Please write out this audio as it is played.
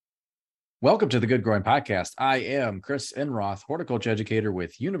Welcome to the Good Growing Podcast. I am Chris Enroth, horticulture educator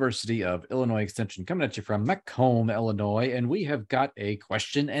with University of Illinois Extension, coming at you from Macomb, Illinois. And we have got a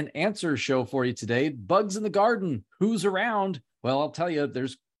question and answer show for you today. Bugs in the garden, who's around? Well, I'll tell you,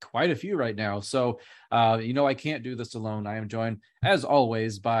 there's quite a few right now. So, I can't do this alone. I am joined, as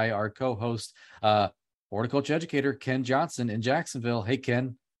always, by our co-host, horticulture educator Ken Johnson in Jacksonville. Hey,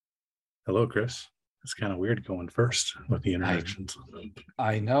 Ken. Hello, Chris. It's kind of weird going first with the introductions.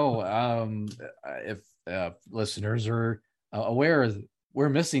 I know. If listeners are aware,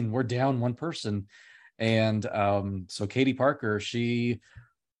 we're down one person. And so Katie Parker, she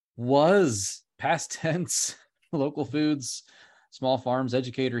was past tense local foods, small farms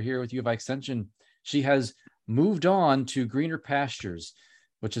educator here with U of I Extension. She has moved on to greener pastures,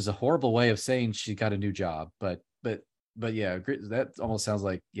 which is a horrible way of saying she got a new job, but yeah, that almost sounds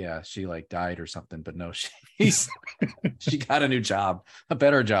like, she like died or something, but no, she got a new job, a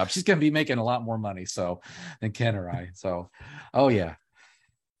better job. She's going to be making a lot more money than Ken or I. So, oh yeah.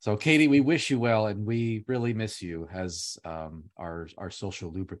 So Katie, we wish you well, and we really miss you as our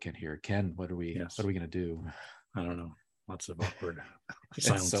social lubricant here. Ken, what are we going to do? I don't know. Lots of awkward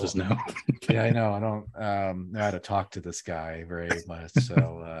silences now. Yeah, I know. I don't know how to talk to this guy very much.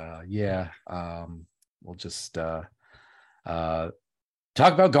 So we'll just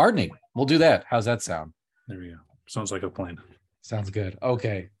talk about gardening. We'll do that. How's that sound? There we go. Sounds like a plan. Sounds good.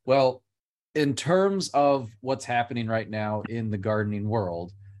 Okay. Well, in terms of what's happening right now in the gardening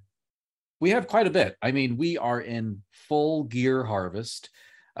world, we have quite a bit. I mean, we are in full gear harvest,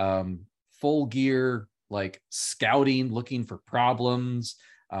 full gear, like scouting, looking for problems,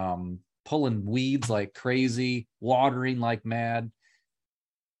 pulling weeds like crazy, watering like mad.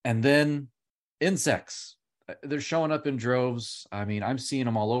 And then insects. They're showing up in droves. I mean, I'm seeing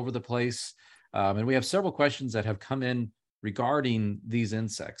them all over the place. And we have several questions that have come in regarding these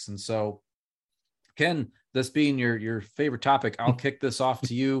insects. And so, Ken, this being your favorite topic, I'll kick this off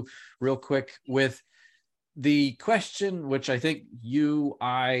to you real quick with the question, which I think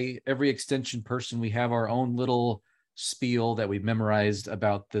every extension person, we have our own little spiel that we've memorized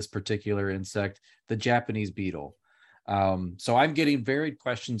about this particular insect, the Japanese beetle. So I'm getting varied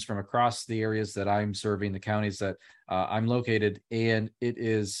questions from across the areas that I'm serving, the counties that I'm located, and it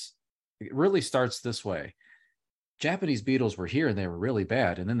really starts this way. Japanese beetles were here and they were really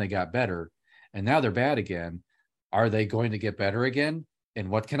bad, and then they got better, and now they're bad again. Are they going to get better again? And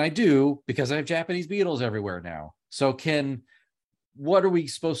what can I do? Because I have Japanese beetles everywhere now. So Ken, what are we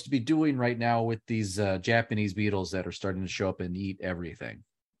supposed to be doing right now with these Japanese beetles that are starting to show up and eat everything?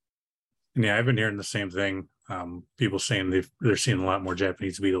 Yeah, I've been hearing the same thing. People saying they're seeing a lot more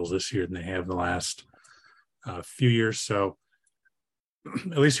Japanese beetles this year than they have the last few years. So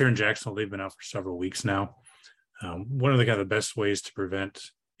at least here in Jacksonville, they've been out for several weeks now. One of the best ways to prevent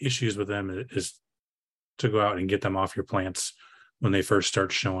issues with them is to go out and get them off your plants when they first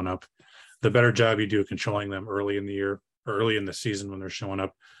start showing up. The better job you do controlling them early in the year, or early in the season when they're showing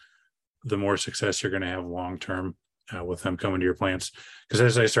up, the more success you're going to have long term with them coming to your plants. Because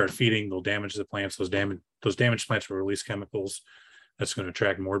as they start feeding, they'll damage the plants. Those damaged plants will release chemicals that's going to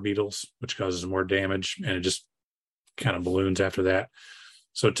attract more beetles, which causes more damage, and it just kind of balloons after that.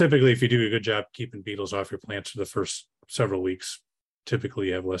 So typically, if you do a good job keeping beetles off your plants for the first several weeks, typically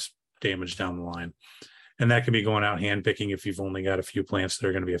you have less damage down the line. And that can be going out hand picking if you've only got a few plants that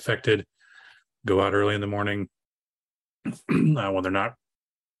are going to be affected. Go out early in the morning when they're not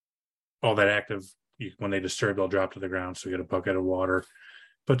all that active. When they disturb, they'll drop to the ground. So you get a bucket of water,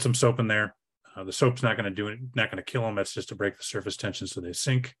 put some soap in there. The soap's not going to kill them. That's just to break the surface tension so they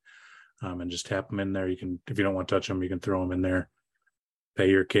sink, and just tap them in there. You can, if you don't want to touch them, you can throw them in there.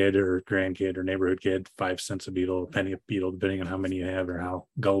 Pay your kid or grandkid or neighborhood kid 5 cents a beetle, a penny a beetle, depending on how many you have or how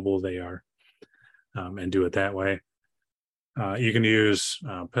gullible they are, and do it that way. You can use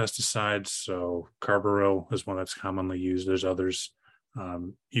pesticides. So carbaryl is one that's commonly used. There's others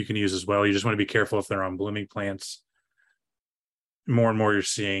you can use as well. You just want to be careful if they're on blooming plants. More and more you're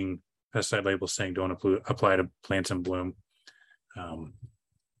seeing pesticide labels saying don't apply to plants in bloom.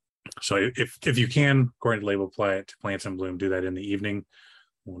 So if you can, according to label, apply it to plants in bloom, do that in the evening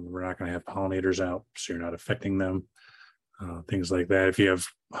when we're not going to have pollinators out, so you're not affecting them. Things like that. If you have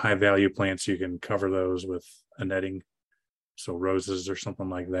high value plants, you can cover those with a netting, so roses or something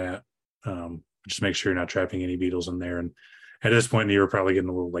like that. Just make sure you're not trapping any beetles in there. And at this point in the year, we're probably getting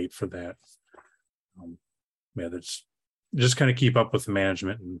a little late for that. That's just kind of keep up with the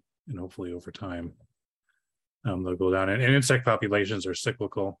management, and hopefully over time they'll go down. And insect populations are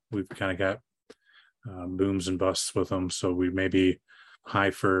cyclical. We've kind of got booms and busts with them, so we may be high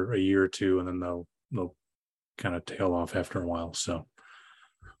for a year or two, and then they'll kind of tail off after a while. So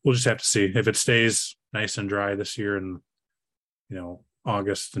we'll just have to see if it stays nice and dry this year, and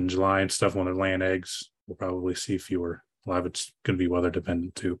August and July and stuff when they're laying eggs. We'll probably see fewer. A lot of it's going to be weather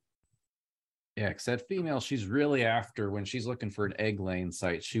dependent too. Yeah, because that female, she's really after, when she's looking for an egg laying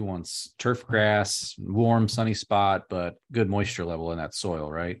site, she wants turf grass, warm, sunny spot, but good moisture level in that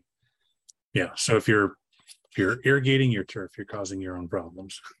soil, right? Yeah. So if you're irrigating your turf, you're causing your own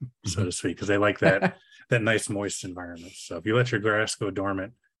problems, so to speak, because they like that nice moist environment. So if you let your grass go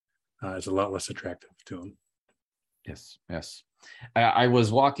dormant, it's a lot less attractive to them. Yes, yes. I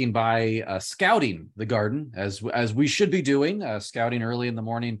was walking by, scouting the garden, as we should be doing, scouting early in the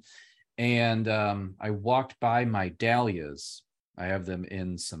morning, and I walked by my dahlias. I have them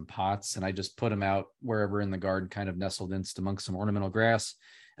in some pots, and I just put them out wherever in the garden, kind of nestled in amongst some ornamental grass.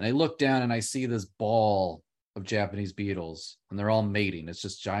 And I look down and I see this ball of Japanese beetles, and they're all mating. It's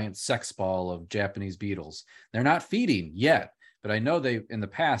just giant sex ball of Japanese beetles. They're not feeding yet, but I know in the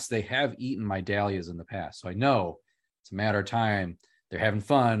past, they have eaten my dahlias in the past. So I know it's a matter of time. They're having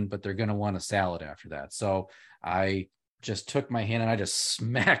fun, but they're going to want a salad after that. So I just took my hand and I just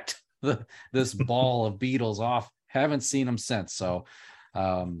smacked this ball of beetles off. Haven't seen them since. So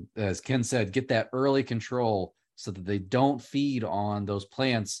as Ken said, get that early control so that they don't feed on those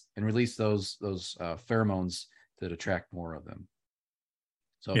plants and release those pheromones that attract more of them.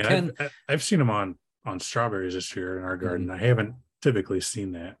 So yeah, Ken, I've seen them on strawberries this year in our garden. I haven't typically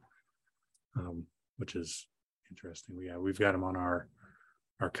seen that, which is interesting. We've got them on our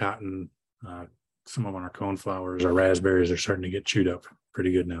cotton, some of them on our coneflowers. Our raspberries are starting to get chewed up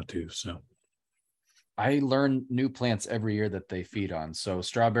pretty good now too. So I learn new plants every year that they feed on. So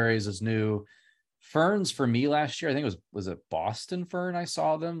strawberries is new. Ferns for me last year, I think it was a Boston fern. I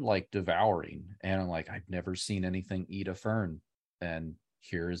saw them like devouring, and I'm like, I've never seen anything eat a fern. And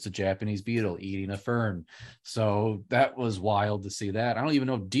here's the Japanese beetle eating a fern. So that was wild to see that. I don't even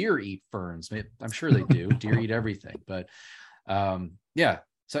know if deer eat ferns. I'm sure they do. Deer eat everything. But yeah.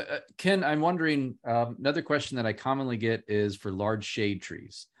 So Ken, I'm wondering, another question that I commonly get is for large shade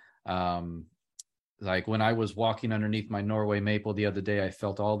trees. Like when I was walking underneath my Norway maple the other day, I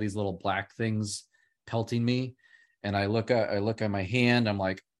felt all these little black things pelting me, and I look at my hand. I'm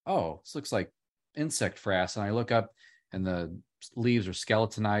like, oh, this looks like insect frass. And I look up, and the leaves are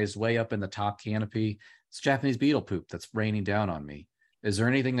skeletonized way up in the top canopy. It's Japanese beetle poop that's raining down on me. Is there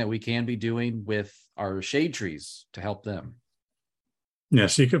anything that we can be doing with our shade trees to help them? yeah,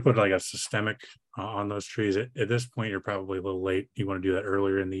 so you could put like a systemic on those trees. At this point, you're probably a little late. You want to do that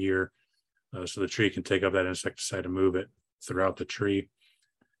earlier in the year, so the tree can take up that insecticide and move it throughout the tree.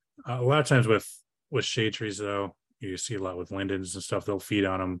 A lot of times with shade trees, though, you see a lot with lindens and stuff. They'll feed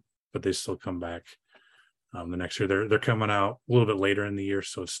on them, but they still come back the next year. They're coming out a little bit later in the year,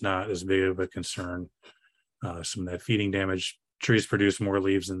 so it's not as big of a concern. Some of that feeding damage, trees produce more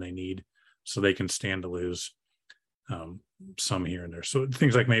leaves than they need, so they can stand to lose some here and there. So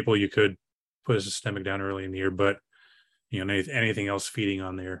things like maple, you could put a systemic down early in the year, but anything else feeding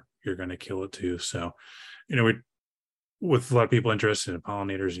on there, you're going to kill it too. So, with a lot of people interested in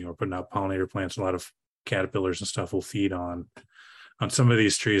pollinators, we're putting out pollinator plants. A lot of caterpillars and stuff will feed on some of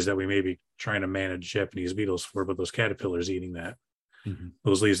these trees that we may be trying to manage Japanese beetles for, but those caterpillars eating that,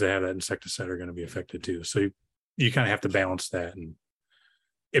 those leaves that have that insecticide are going to be affected too. So you kind of have to balance that. And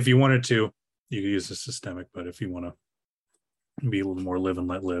if you wanted to, you could use the systemic, but if you want to be a little more live and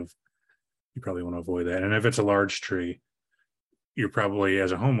let live, you probably want to avoid that. And if it's a large tree, you're probably,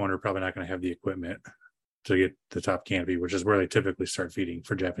 as a homeowner, probably not going to have the equipment to get the top canopy, which is where they typically start feeding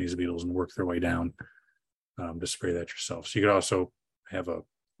for Japanese beetles and work their way down, to spray that yourself. So you could also have a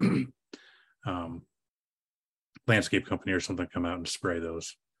landscape company or something come out and spray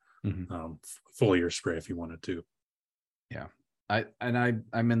those, foliar spray if you wanted to. Yeah.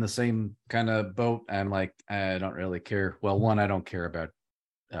 I'm in the same kind of boat. I'm like, I don't really care. Well, one, I don't care about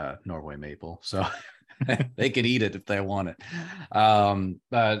Norway maple, so they can eat it if they want it.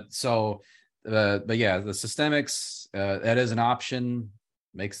 But yeah, the systemics, that is an option.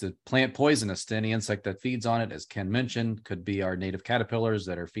 Makes the plant poisonous to any insect that feeds on it, as Ken mentioned. Could be our native caterpillars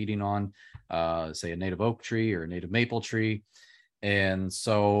that are feeding on, say, a native oak tree or a native maple tree. And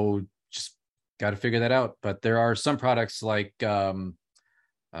so just got to figure that out. But there are some products like containing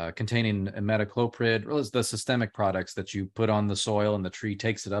imidacloprid, or the systemic products that you put on the soil and the tree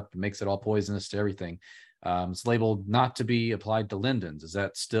takes it up and makes it all poisonous to everything. It's labeled not to be applied to lindens. Is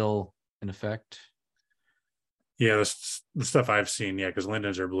that still in effect? Yeah, the stuff I've seen, because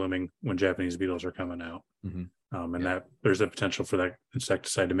lindens are blooming when Japanese beetles are coming out. That there's a potential for that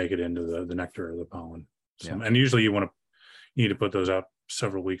insecticide to make it into the nectar or the pollen. So, and usually you need to put those out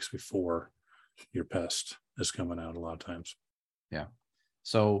several weeks before your pest is coming out a lot of times. Yeah.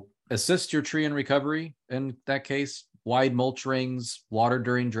 So assist your tree in recovery in that case, wide mulch rings, water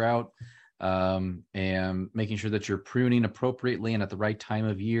during drought, and making sure that you're pruning appropriately and at the right time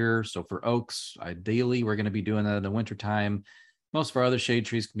of year. So for oaks, ideally, we're going to be doing that in the wintertime. Most of our other shade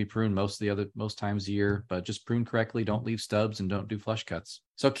trees can be pruned most times a year, but just prune correctly. Don't leave stubs and don't do flush cuts.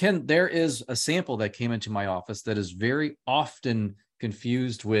 So Ken, there is a sample that came into my office that is very often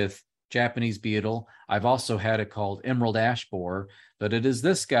confused with Japanese beetle. I've also had it called emerald ash borer, but it is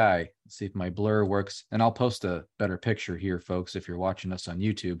this guy. Let's see if my blur works. And I'll post a better picture here, folks, if you're watching us on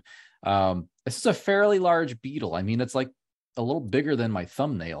YouTube. This is a fairly large beetle. I mean, it's like a little bigger than my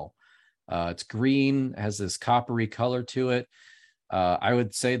thumbnail. It's green, has this coppery color to it. I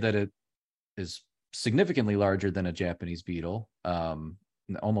would say that it is significantly larger than a Japanese beetle,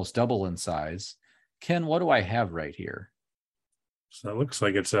 almost double in size. Ken, what do I have right here? So it looks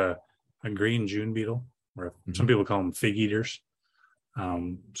like it's a green June beetle, or some people call them fig eaters.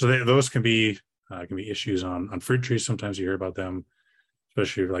 Those can be issues on fruit trees. Sometimes you hear about them,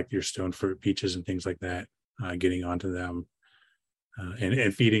 especially like your stone fruit, peaches, and things like that, getting onto them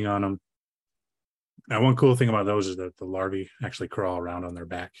and feeding on them. Now, one cool thing about those is that the larvae actually crawl around on their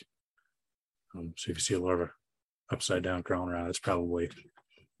back. So if you see a larva upside down crawling around, it's probably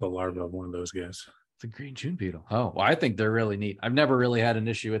the larva of one of those guys. The green June beetle. Oh, well, I think they're really neat. I've never really had an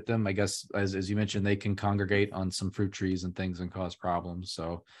issue with them. I guess, as you mentioned, they can congregate on some fruit trees and things and cause problems.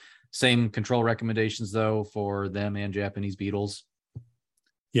 So same control recommendations, though, for them and Japanese beetles.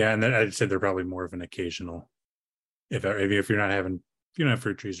 Yeah, and then I'd say they're probably more of an occasional. If you're not having, if you don't have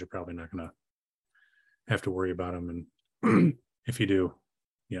fruit trees, you're probably not going to have to worry about them. And if you do,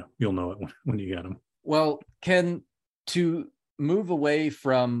 yeah, you'll know it when you get them. Well, Ken, to move away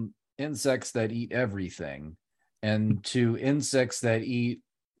from insects that eat everything and to insects that eat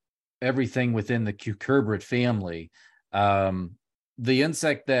everything within the cucurbit family, the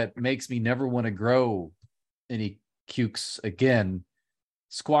insect that makes me never want to grow any cukes again,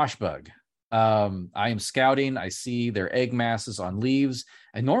 squash bug. I am scouting. I see their egg masses on leaves.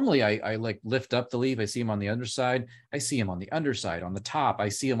 And normally I like lift up the leaf. I see them on the underside. I see them on the underside, on the top. I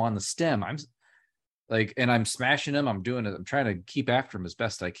see them on the stem. And I'm smashing them. I'm doing it. I'm trying to keep after them as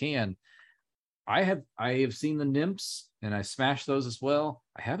best I can. I have seen the nymphs and I smashed those as well.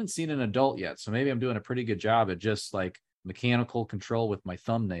 I haven't seen an adult yet. So maybe I'm doing a pretty good job at just like mechanical control with my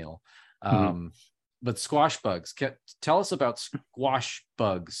thumbnail. But squash bugs, tell us about squash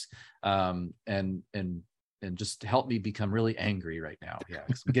bugs, and just help me become really angry right now. Yeah,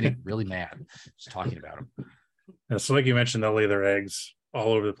 I'm getting really mad just talking about them. Yeah, so like you mentioned, they'll lay their eggs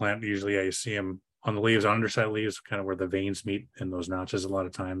all over the plant. Usually you see them on the leaves, on underside leaves, kind of where the veins meet in those notches a lot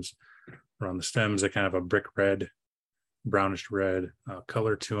of times. Around the stems, they kind of a brick red, brownish red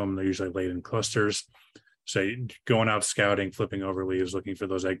color to them. They're usually laid in clusters. So going out scouting, flipping over leaves, looking for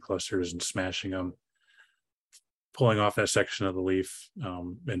those egg clusters and smashing them, pulling off that section of the leaf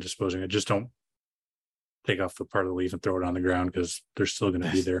and disposing it. Just don't take off the part of the leaf and throw it on the ground because they're still going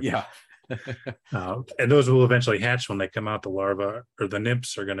to be there. Yeah. And those will eventually hatch when they come out. The larva or the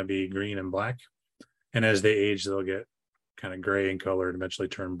nymphs are going to be green and black. And as they age, they'll get kind of gray in color and eventually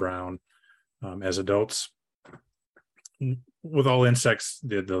turn brown as adults. With all insects,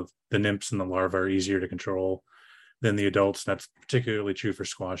 the nymphs and the larvae are easier to control than the adults. That's particularly true for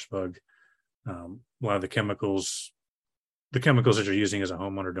squash bug. A lot of the chemicals that you're using as a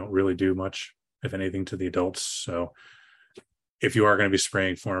homeowner don't really do much, if anything, to the adults. So if you are going to be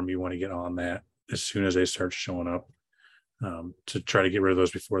spraying for them, you want to get on that as soon as they start showing up to try to get rid of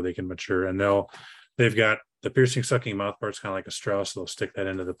those before they can mature. And they've got the piercing sucking mouth parts, kind of like a straw. So they'll stick that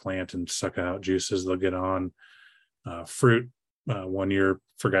into the plant and suck out juices. They'll get on fruit. 1 year,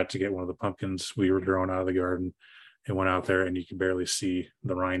 forgot to get one of the pumpkins we were growing out of the garden. And went out there and you can barely see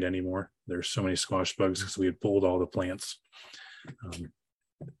the rind anymore. There's so many squash bugs because we had pulled all the plants.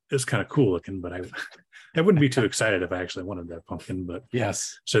 It's kind of cool looking, but I wouldn't be too excited if I actually wanted that pumpkin. But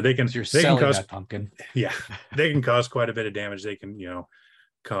yes, so they can cause that pumpkin. Yeah, they can cause quite a bit of damage. They can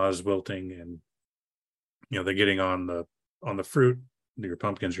cause wilting, and they're getting on the fruit, your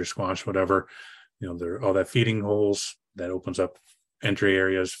pumpkins, your squash, whatever. They're all that feeding holes that opens up entry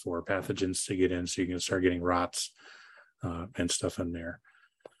areas for pathogens to get in, so you can start getting rots and stuff in there.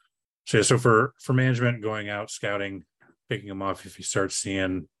 So for management, going out scouting, picking them off, if you start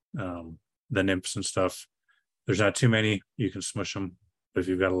seeing the nymphs and stuff, there's not too many, you can smush them. But if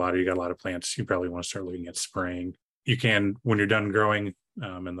you got a lot of plants, you probably want to start looking at spraying. You can, when you're done growing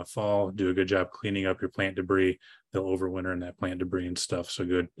in the fall, do a good job cleaning up your plant debris. They'll overwinter in that plant debris and stuff. So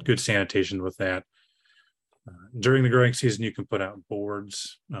good sanitation with that. During the growing season, you can put out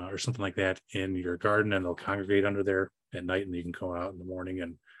boards or something like that in your garden, and they'll congregate under there at night, and you can go out in the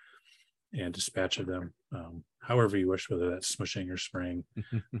morning and dispatch of them however you wish, whether that's smushing or spraying.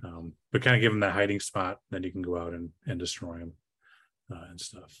 But kind of give them that hiding spot, then you can go out and destroy them and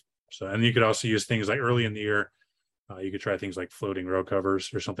stuff. So, and you could also use things like early in the year, you could try things like floating row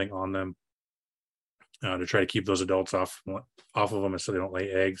covers or something on them to try to keep those adults off of them so they don't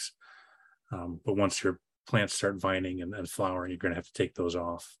lay eggs. But once your plants start vining and flowering, you're going to have to take those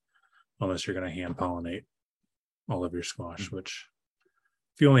off unless you're going to hand pollinate all of your squash, which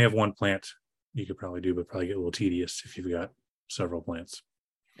if you only have one plant, you could probably do, but probably get a little tedious if you've got several plants.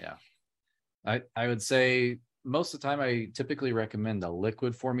 Yeah. I would say most of the time I typically recommend a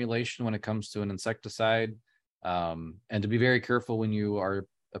liquid formulation when it comes to an insecticide. And to be very careful when you are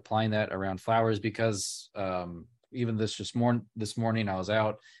applying that around flowers, because even this morning I was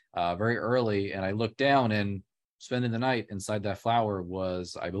out very early and I looked down, and spending the night inside that flower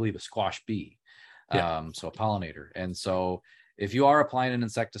was, I believe, a squash bee. So a pollinator. And so if you are applying an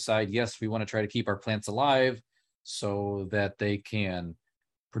insecticide, yes, we want to try to keep our plants alive so that they can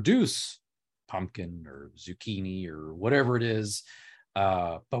produce pumpkin or zucchini or whatever it is.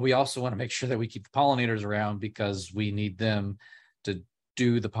 But we also want to make sure that we keep the pollinators around, because we need them to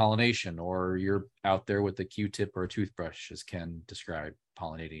do the pollination, or you're out there with a Q-tip or a toothbrush, as Ken described,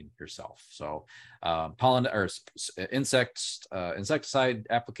 pollinating yourself. So insecticide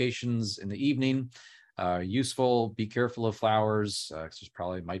applications in the evening, useful. Be careful of flowers, because there's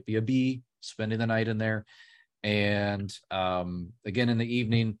probably might be a bee spending the night in there. And again, in the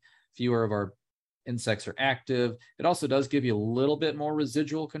evening, fewer of our insects are active. It also does give you a little bit more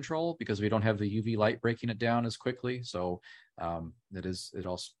residual control because we don't have the UV light breaking it down as quickly. So it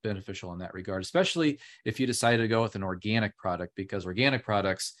also beneficial in that regard, especially if you decide to go with an organic product, because organic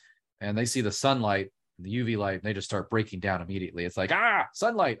products, and they see the sunlight, the UV light, and they just start breaking down immediately. It's like,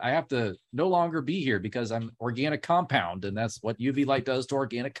 sunlight, I have to no longer be here because I'm organic compound, and that's what UV light does to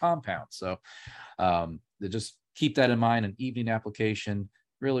organic compounds. So just keep that in mind. An evening application,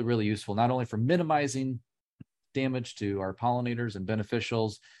 really, really useful, not only for minimizing damage to our pollinators and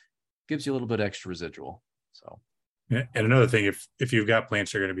beneficials, gives you a little bit extra residual. So, yeah. And another thing, if you've got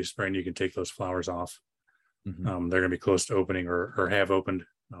plants that are going to be spraying, you can take those flowers off. Mm-hmm. They're going to be close to opening or have opened.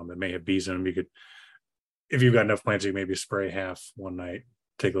 That may have bees in them. You could, if you've got enough plants, you maybe spray half one night,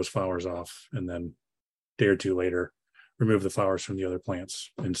 take those flowers off, and then a day or two later, remove the flowers from the other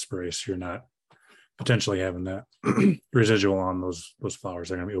plants and spray. So you're not potentially having that residual on those flowers.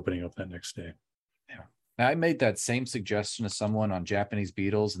 They're going to be opening up that next day. Yeah. I made that same suggestion to someone on Japanese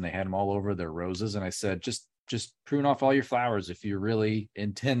beetles, and they had them all over their roses. And I said, just prune off all your flowers if you're really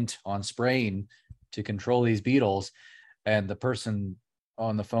intent on spraying to control these beetles. And the person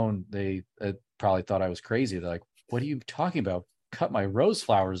on the phone, they probably thought I was crazy. They're like, what are you talking about? Cut my rose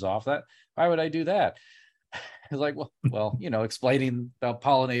flowers off? Why would I do that? I was like, well, explaining about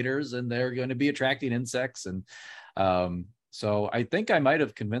pollinators, and they're going to be attracting insects. And so I think I might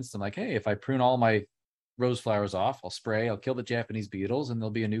have convinced them, like, hey, if I prune all my rose flowers off, I'll spray, I'll kill the Japanese beetles, and there'll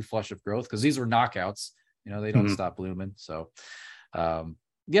be a new flush of growth, because these were knockouts. They don't stop blooming. So that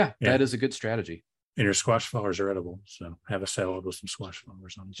is a good strategy. And your squash flowers are edible. So have a salad with some squash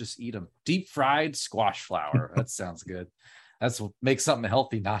flowers on. Just eat them. Deep fried squash flower. That sounds good. That's what makes something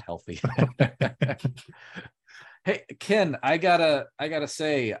healthy not healthy. Hey, Ken, I gotta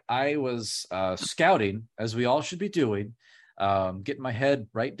say, I was scouting, as we all should be doing, getting my head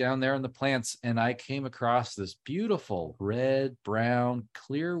right down there in the plants, and I came across this beautiful red, brown,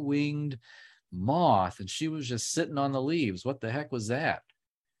 clear-winged moth, and she was just sitting on the leaves. What the heck was that?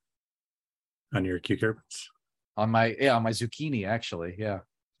 On your cucurbits? On my zucchini, actually. Yeah.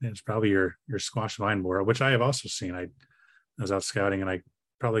 It's probably your squash vine borer, which I have also seen. I was out scouting, and I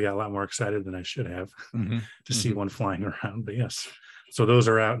probably got a lot more excited than I should have to see one flying around. But yes, so those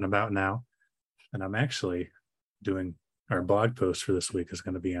are out and about now. And I'm actually doing our blog post for this week is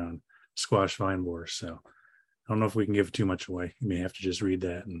going to be on squash vine borer. So I don't know if we can give too much away. You may have to just read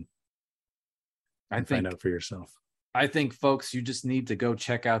that and find out for yourself. I think, folks, you just need to go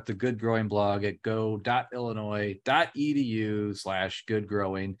check out the Good Growing blog at go.illinois.edu/good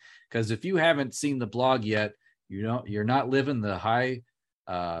growing. Because if you haven't seen the blog yet, you're not living the high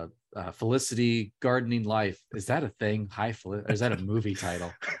Felicity gardening life. Is that a thing? Or is that a movie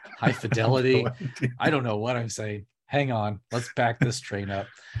title? High Fidelity? I don't know what I'm saying. Hang on. Let's back this train up.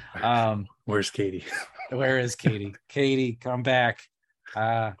 Where's Katie? Where is Katie? Katie, come back.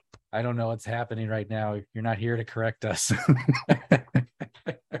 I don't know what's happening right now. You're not here to correct us.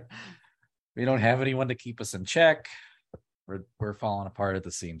 We don't have anyone to keep us in check. We're falling apart at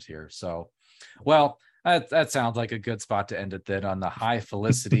the seams here. So, well, That sounds like a good spot to end it then, on the high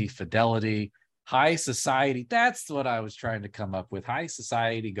felicity, fidelity, high society. That's what I was trying to come up with. High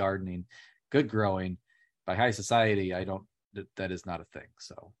society gardening, good growing. By high society, I don't, that is not a thing.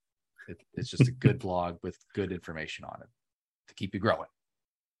 So it's just a good blog with good information on it to keep you growing.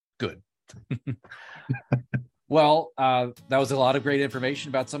 Good. Well, that was a lot of great information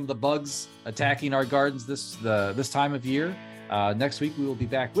about some of the bugs attacking our gardens this time of year. Next week, we will be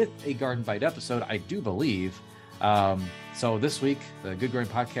back with a Garden Bite episode, I do believe. So this week, the Good Growing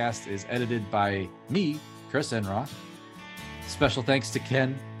Podcast is edited by me, Chris Enroth. Special thanks to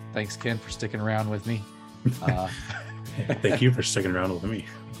Ken. Thanks, Ken, for sticking around with me. Thank you for sticking around with me.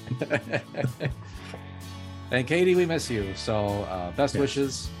 And Katie, we miss you. So best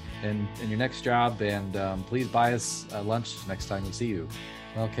wishes in your next job, and please buy us lunch next time we see you.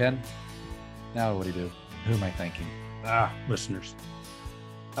 Well, Ken, now what do you do? Who am I thanking? Listeners.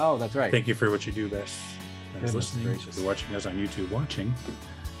 Oh, that's right. Thank you for what you do best. As listening, if you're watching us on YouTube,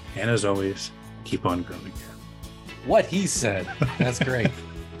 and as always, keep on growing. What he said. That's great.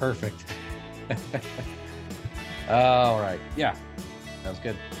 Perfect. All right. Yeah, that was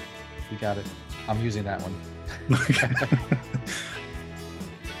good. We got it. I'm using that one.